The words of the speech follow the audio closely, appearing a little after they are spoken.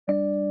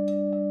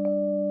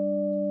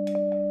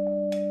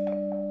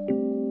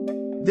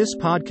This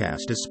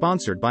podcast is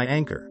sponsored by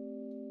Anchor.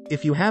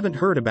 If you haven't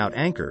heard about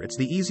Anchor, it's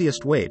the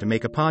easiest way to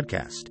make a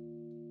podcast.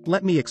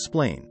 Let me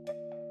explain.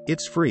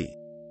 It's free.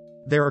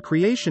 There are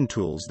creation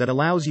tools that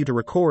allows you to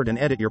record and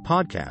edit your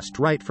podcast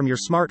right from your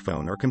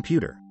smartphone or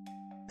computer.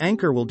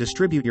 Anchor will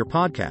distribute your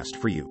podcast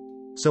for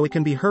you, so it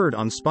can be heard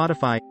on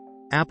Spotify,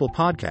 Apple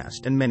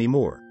Podcast, and many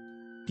more.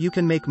 You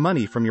can make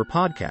money from your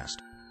podcast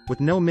with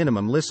no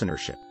minimum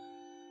listenership.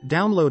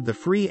 Download the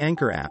free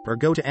Anchor app or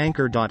go to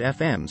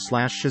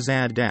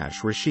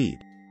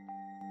anchor.fm/Shazad-Rashid.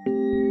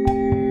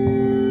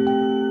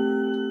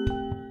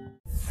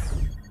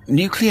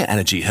 Nuclear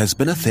energy has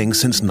been a thing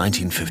since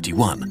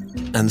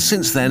 1951, and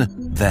since then,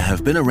 there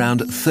have been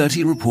around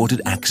 30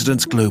 reported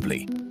accidents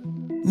globally.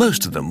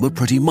 Most of them were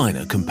pretty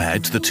minor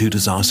compared to the two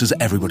disasters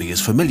everybody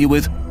is familiar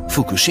with,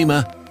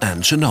 Fukushima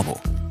and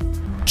Chernobyl.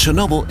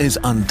 Chernobyl is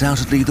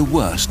undoubtedly the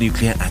worst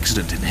nuclear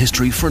accident in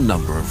history for a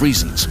number of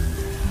reasons.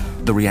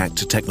 The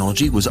reactor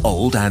technology was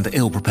old and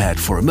ill-prepared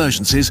for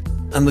emergencies,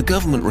 and the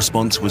government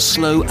response was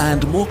slow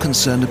and more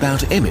concerned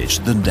about image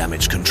than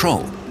damage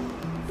control.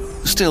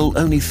 Still,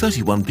 only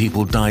 31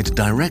 people died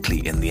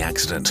directly in the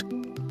accident.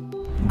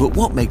 But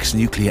what makes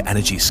nuclear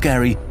energy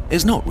scary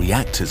is not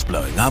reactors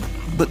blowing up,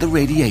 but the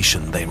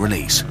radiation they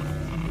release.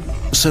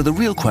 So the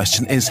real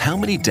question is, how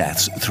many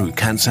deaths through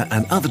cancer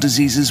and other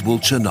diseases will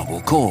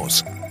Chernobyl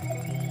cause?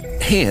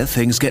 Here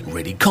things get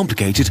really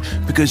complicated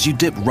because you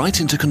dip right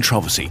into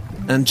controversy,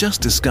 and just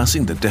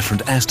discussing the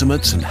different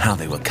estimates and how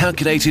they were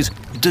calculated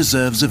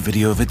deserves a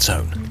video of its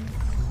own.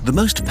 The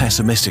most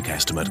pessimistic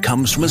estimate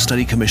comes from a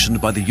study commissioned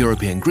by the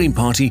European Green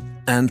Party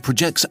and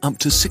projects up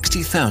to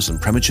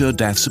 60,000 premature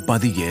deaths by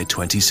the year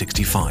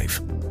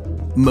 2065.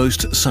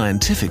 Most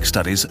scientific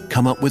studies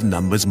come up with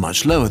numbers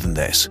much lower than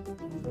this.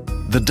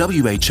 The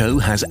WHO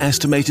has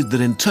estimated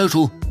that in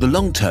total, the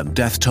long-term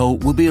death toll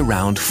will be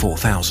around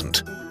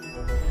 4,000.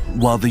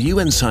 While the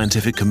UN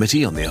Scientific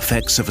Committee on the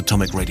Effects of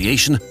Atomic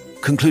Radiation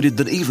concluded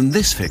that even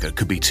this figure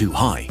could be too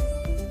high.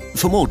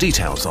 For more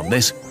details on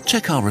this,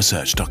 check our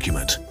research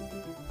document.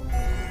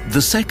 The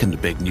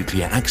second big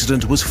nuclear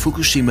accident was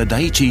Fukushima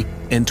Daiichi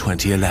in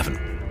 2011.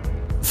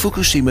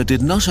 Fukushima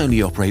did not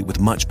only operate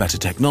with much better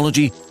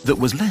technology that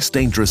was less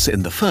dangerous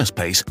in the first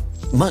place,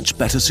 much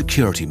better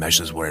security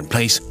measures were in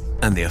place,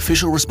 and the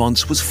official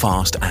response was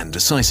fast and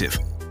decisive.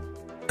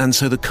 And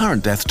so the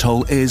current death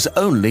toll is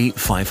only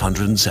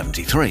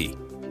 573.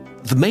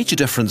 The major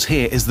difference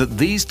here is that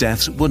these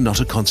deaths were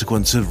not a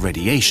consequence of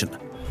radiation.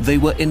 They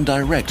were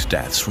indirect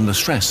deaths from the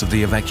stress of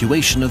the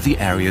evacuation of the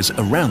areas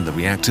around the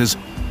reactors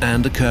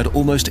and occurred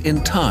almost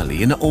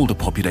entirely in older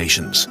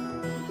populations.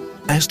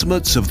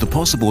 Estimates of the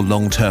possible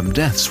long-term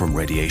deaths from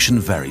radiation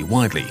vary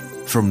widely,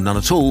 from none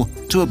at all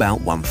to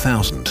about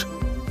 1,000.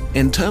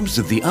 In terms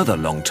of the other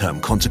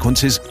long-term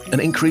consequences, an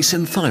increase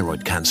in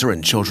thyroid cancer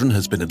in children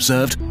has been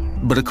observed,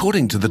 but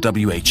according to the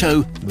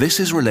WHO, this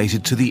is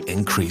related to the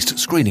increased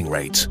screening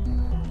rates.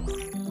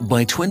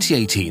 By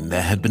 2018,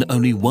 there had been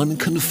only one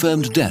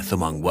confirmed death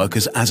among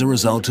workers as a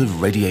result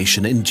of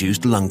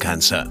radiation-induced lung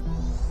cancer.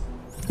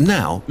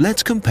 Now,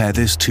 let's compare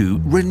this to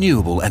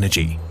renewable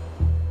energy.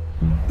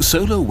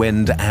 Solar,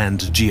 wind, and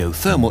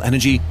geothermal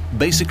energy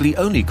basically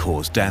only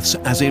cause deaths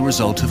as a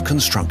result of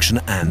construction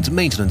and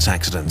maintenance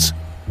accidents.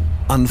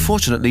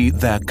 Unfortunately,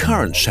 their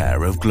current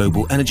share of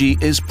global energy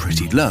is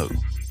pretty low.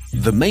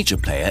 The major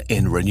player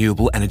in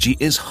renewable energy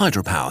is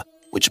hydropower,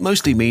 which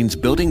mostly means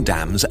building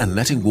dams and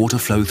letting water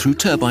flow through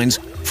turbines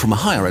from a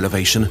higher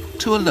elevation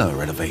to a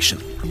lower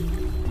elevation.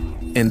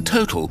 In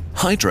total,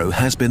 hydro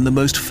has been the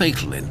most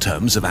fatal in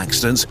terms of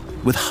accidents,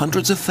 with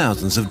hundreds of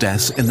thousands of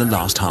deaths in the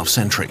last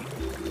half-century.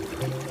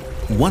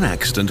 One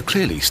accident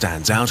clearly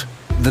stands out: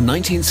 the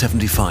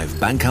 1975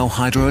 Bankao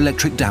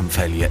hydroelectric dam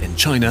failure in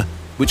China,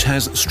 which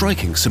has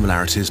striking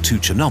similarities to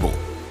Chernobyl.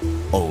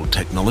 Old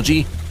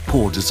technology,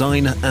 poor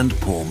design, and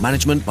poor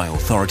management by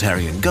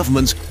authoritarian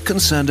governments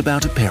concerned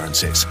about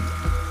appearances.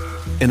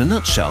 In a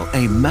nutshell,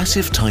 a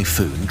massive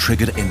typhoon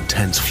triggered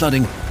intense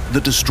flooding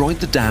that destroyed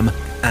the dam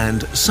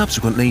and,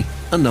 subsequently,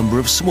 a number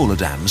of smaller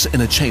dams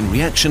in a chain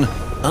reaction,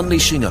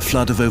 unleashing a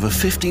flood of over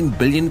 15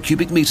 billion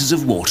cubic meters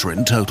of water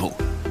in total.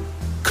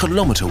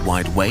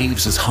 Kilometer-wide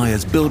waves as high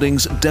as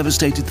buildings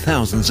devastated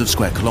thousands of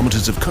square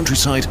kilometers of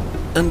countryside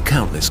and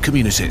countless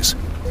communities.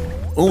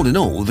 All in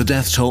all, the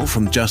death toll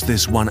from just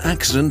this one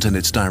accident and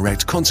its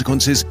direct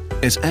consequences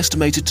is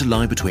estimated to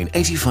lie between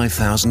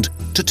 85,000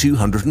 to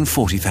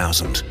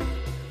 240,000.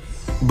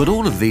 But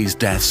all of these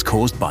deaths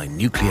caused by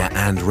nuclear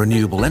and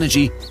renewable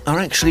energy are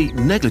actually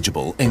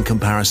negligible in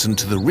comparison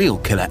to the real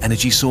killer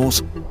energy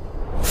source: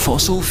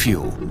 fossil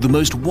fuel, the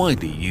most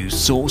widely used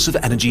source of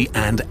energy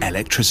and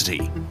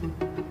electricity.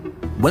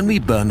 When we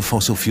burn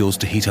fossil fuels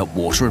to heat up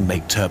water and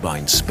make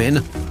turbines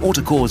spin, or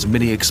to cause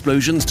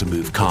mini-explosions to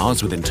move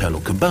cars with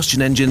internal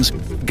combustion engines,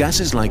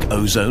 gases like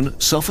ozone,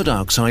 sulfur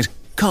dioxide,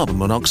 carbon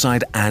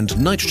monoxide, and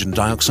nitrogen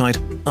dioxide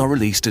are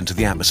released into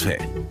the atmosphere.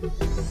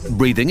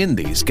 Breathing in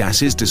these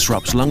gases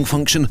disrupts lung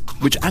function,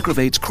 which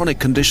aggravates chronic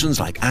conditions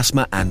like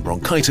asthma and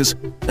bronchitis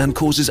and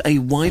causes a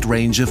wide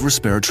range of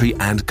respiratory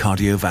and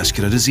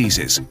cardiovascular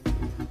diseases.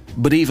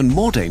 But even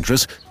more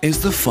dangerous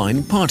is the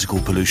fine particle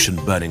pollution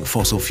burning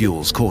fossil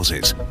fuels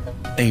causes.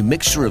 A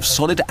mixture of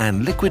solid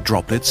and liquid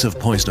droplets of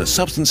poisonous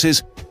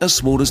substances as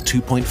small as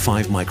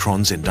 2.5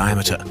 microns in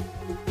diameter.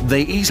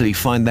 They easily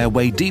find their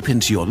way deep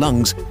into your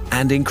lungs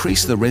and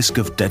increase the risk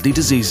of deadly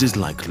diseases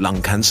like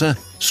lung cancer,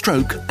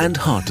 stroke, and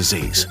heart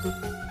disease.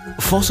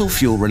 Fossil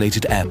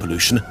fuel-related air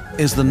pollution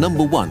is the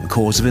 #1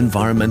 cause of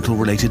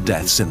environmental-related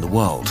deaths in the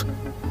world.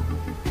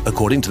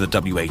 According to the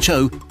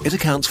WHO, it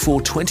accounts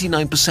for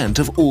 29%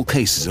 of all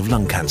cases of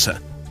lung cancer,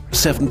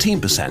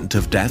 17%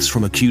 of deaths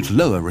from acute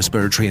lower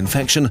respiratory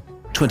infection,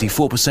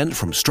 24%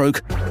 from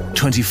stroke,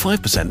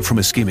 25% from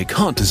ischemic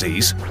heart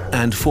disease,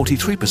 and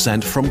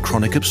 43% from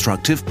chronic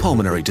obstructive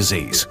pulmonary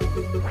disease.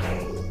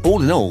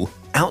 All in all,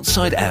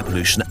 outside air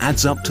pollution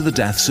adds up to the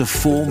deaths of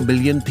 4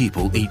 million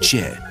people each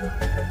year.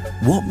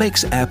 What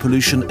makes air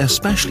pollution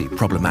especially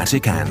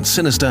problematic and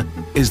sinister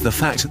is the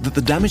fact that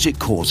the damage it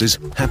causes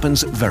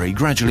happens very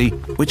gradually,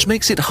 which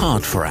makes it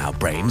hard for our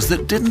brains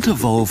that didn't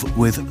evolve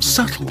with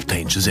subtle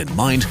dangers in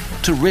mind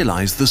to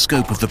realize the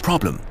scope of the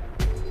problem.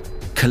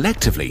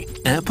 Collectively,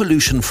 air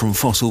pollution from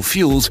fossil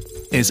fuels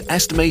is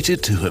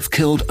estimated to have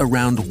killed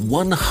around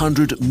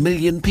 100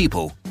 million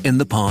people in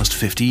the past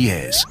 50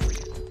 years.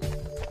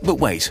 But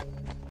wait,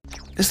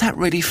 is that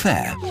really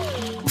fair?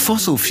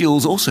 Fossil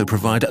fuels also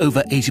provide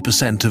over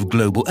 80% of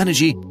global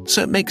energy,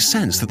 so it makes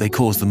sense that they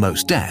cause the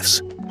most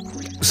deaths.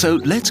 So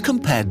let's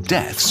compare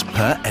deaths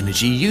per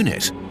energy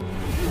unit.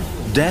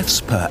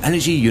 Deaths per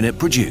energy unit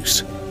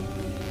produced.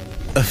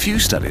 A few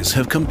studies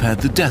have compared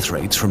the death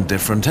rates from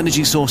different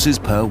energy sources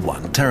per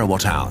 1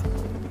 terawatt-hour.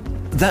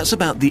 That's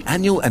about the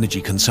annual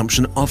energy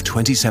consumption of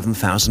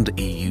 27,000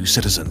 EU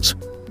citizens,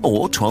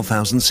 or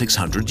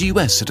 12,600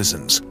 US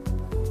citizens.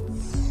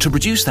 To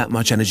produce that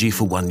much energy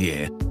for 1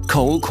 year,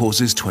 coal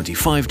causes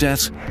 25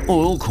 deaths,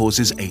 oil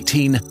causes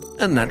 18,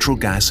 and natural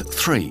gas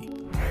 3.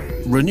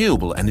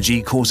 Renewable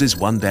energy causes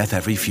 1 death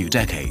every few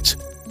decades.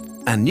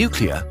 And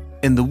nuclear,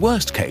 in the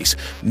worst case,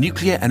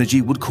 nuclear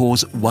energy would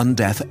cause 1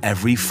 death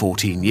every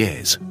 14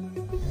 years.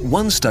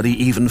 One study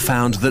even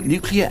found that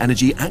nuclear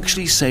energy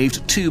actually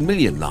saved 2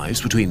 million lives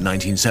between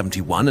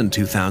 1971 and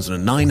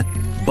 2009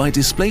 by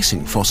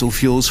displacing fossil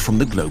fuels from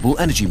the global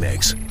energy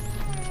mix.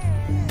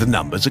 The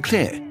numbers are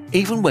clear.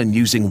 Even when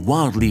using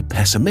wildly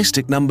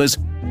pessimistic numbers,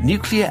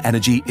 nuclear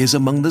energy is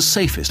among the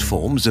safest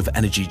forms of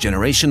energy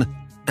generation,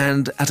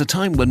 and at a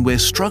time when we're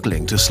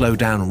struggling to slow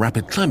down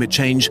rapid climate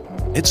change,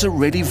 it's a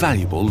really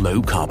valuable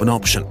low-carbon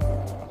option.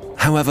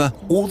 However,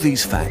 all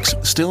these facts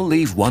still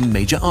leave one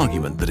major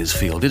argument that is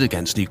fielded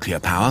against nuclear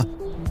power.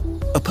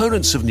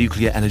 Opponents of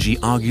nuclear energy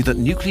argue that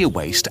nuclear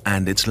waste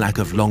and its lack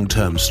of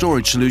long-term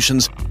storage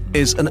solutions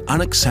is an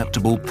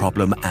unacceptable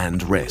problem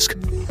and risk,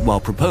 while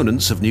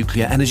proponents of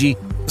nuclear energy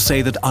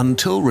say that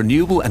until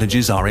renewable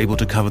energies are able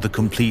to cover the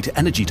complete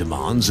energy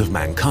demands of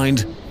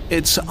mankind,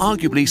 it's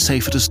arguably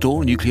safer to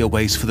store nuclear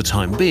waste for the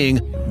time being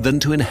than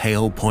to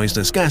inhale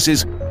poisonous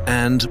gases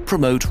and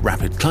promote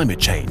rapid climate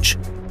change.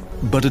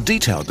 But a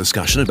detailed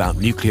discussion about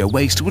nuclear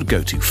waste would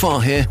go too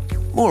far here.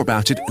 More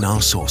about it in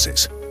our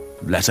sources.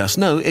 Let us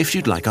know if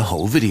you'd like a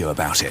whole video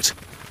about it.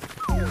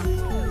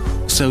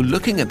 So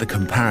looking at the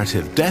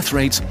comparative death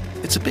rates,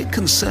 it's a bit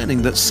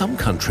concerning that some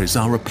countries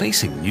are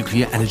replacing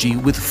nuclear energy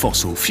with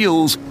fossil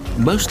fuels,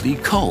 mostly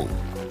coal.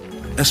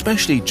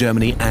 Especially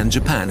Germany and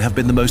Japan have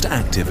been the most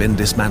active in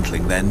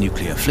dismantling their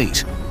nuclear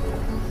fleet.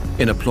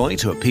 In a ploy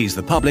to appease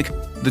the public,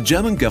 the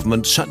German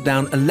government shut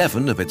down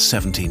 11 of its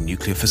 17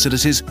 nuclear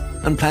facilities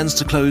and plans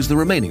to close the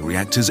remaining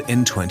reactors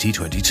in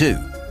 2022.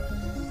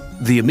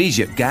 The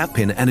immediate gap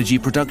in energy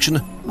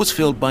production was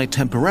filled by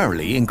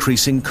temporarily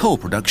increasing coal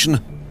production,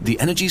 the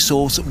energy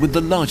source with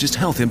the largest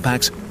health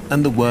impacts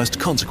and the worst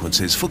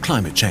consequences for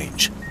climate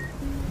change.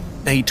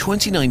 A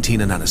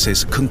 2019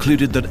 analysis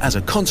concluded that as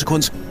a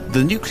consequence,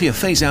 the nuclear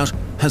phase-out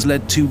has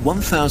led to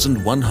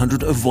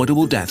 1,100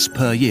 avoidable deaths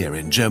per year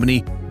in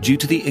Germany due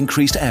to the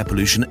increased air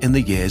pollution in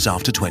the years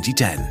after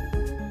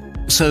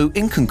 2010. So,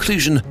 in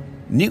conclusion,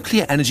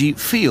 nuclear energy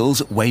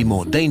feels way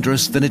more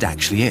dangerous than it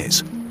actually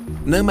is.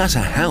 No matter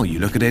how you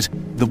look at it,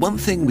 the one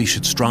thing we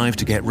should strive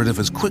to get rid of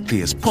as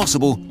quickly as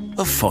possible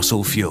are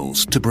fossil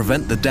fuels to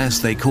prevent the deaths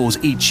they cause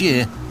each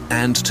year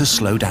and to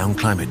slow down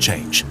climate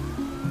change.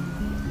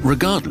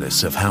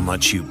 Regardless of how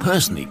much you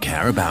personally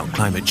care about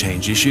climate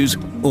change issues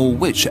or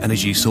which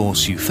energy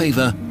source you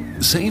favor,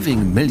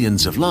 saving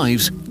millions of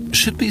lives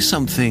should be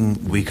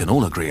something we can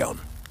all agree on.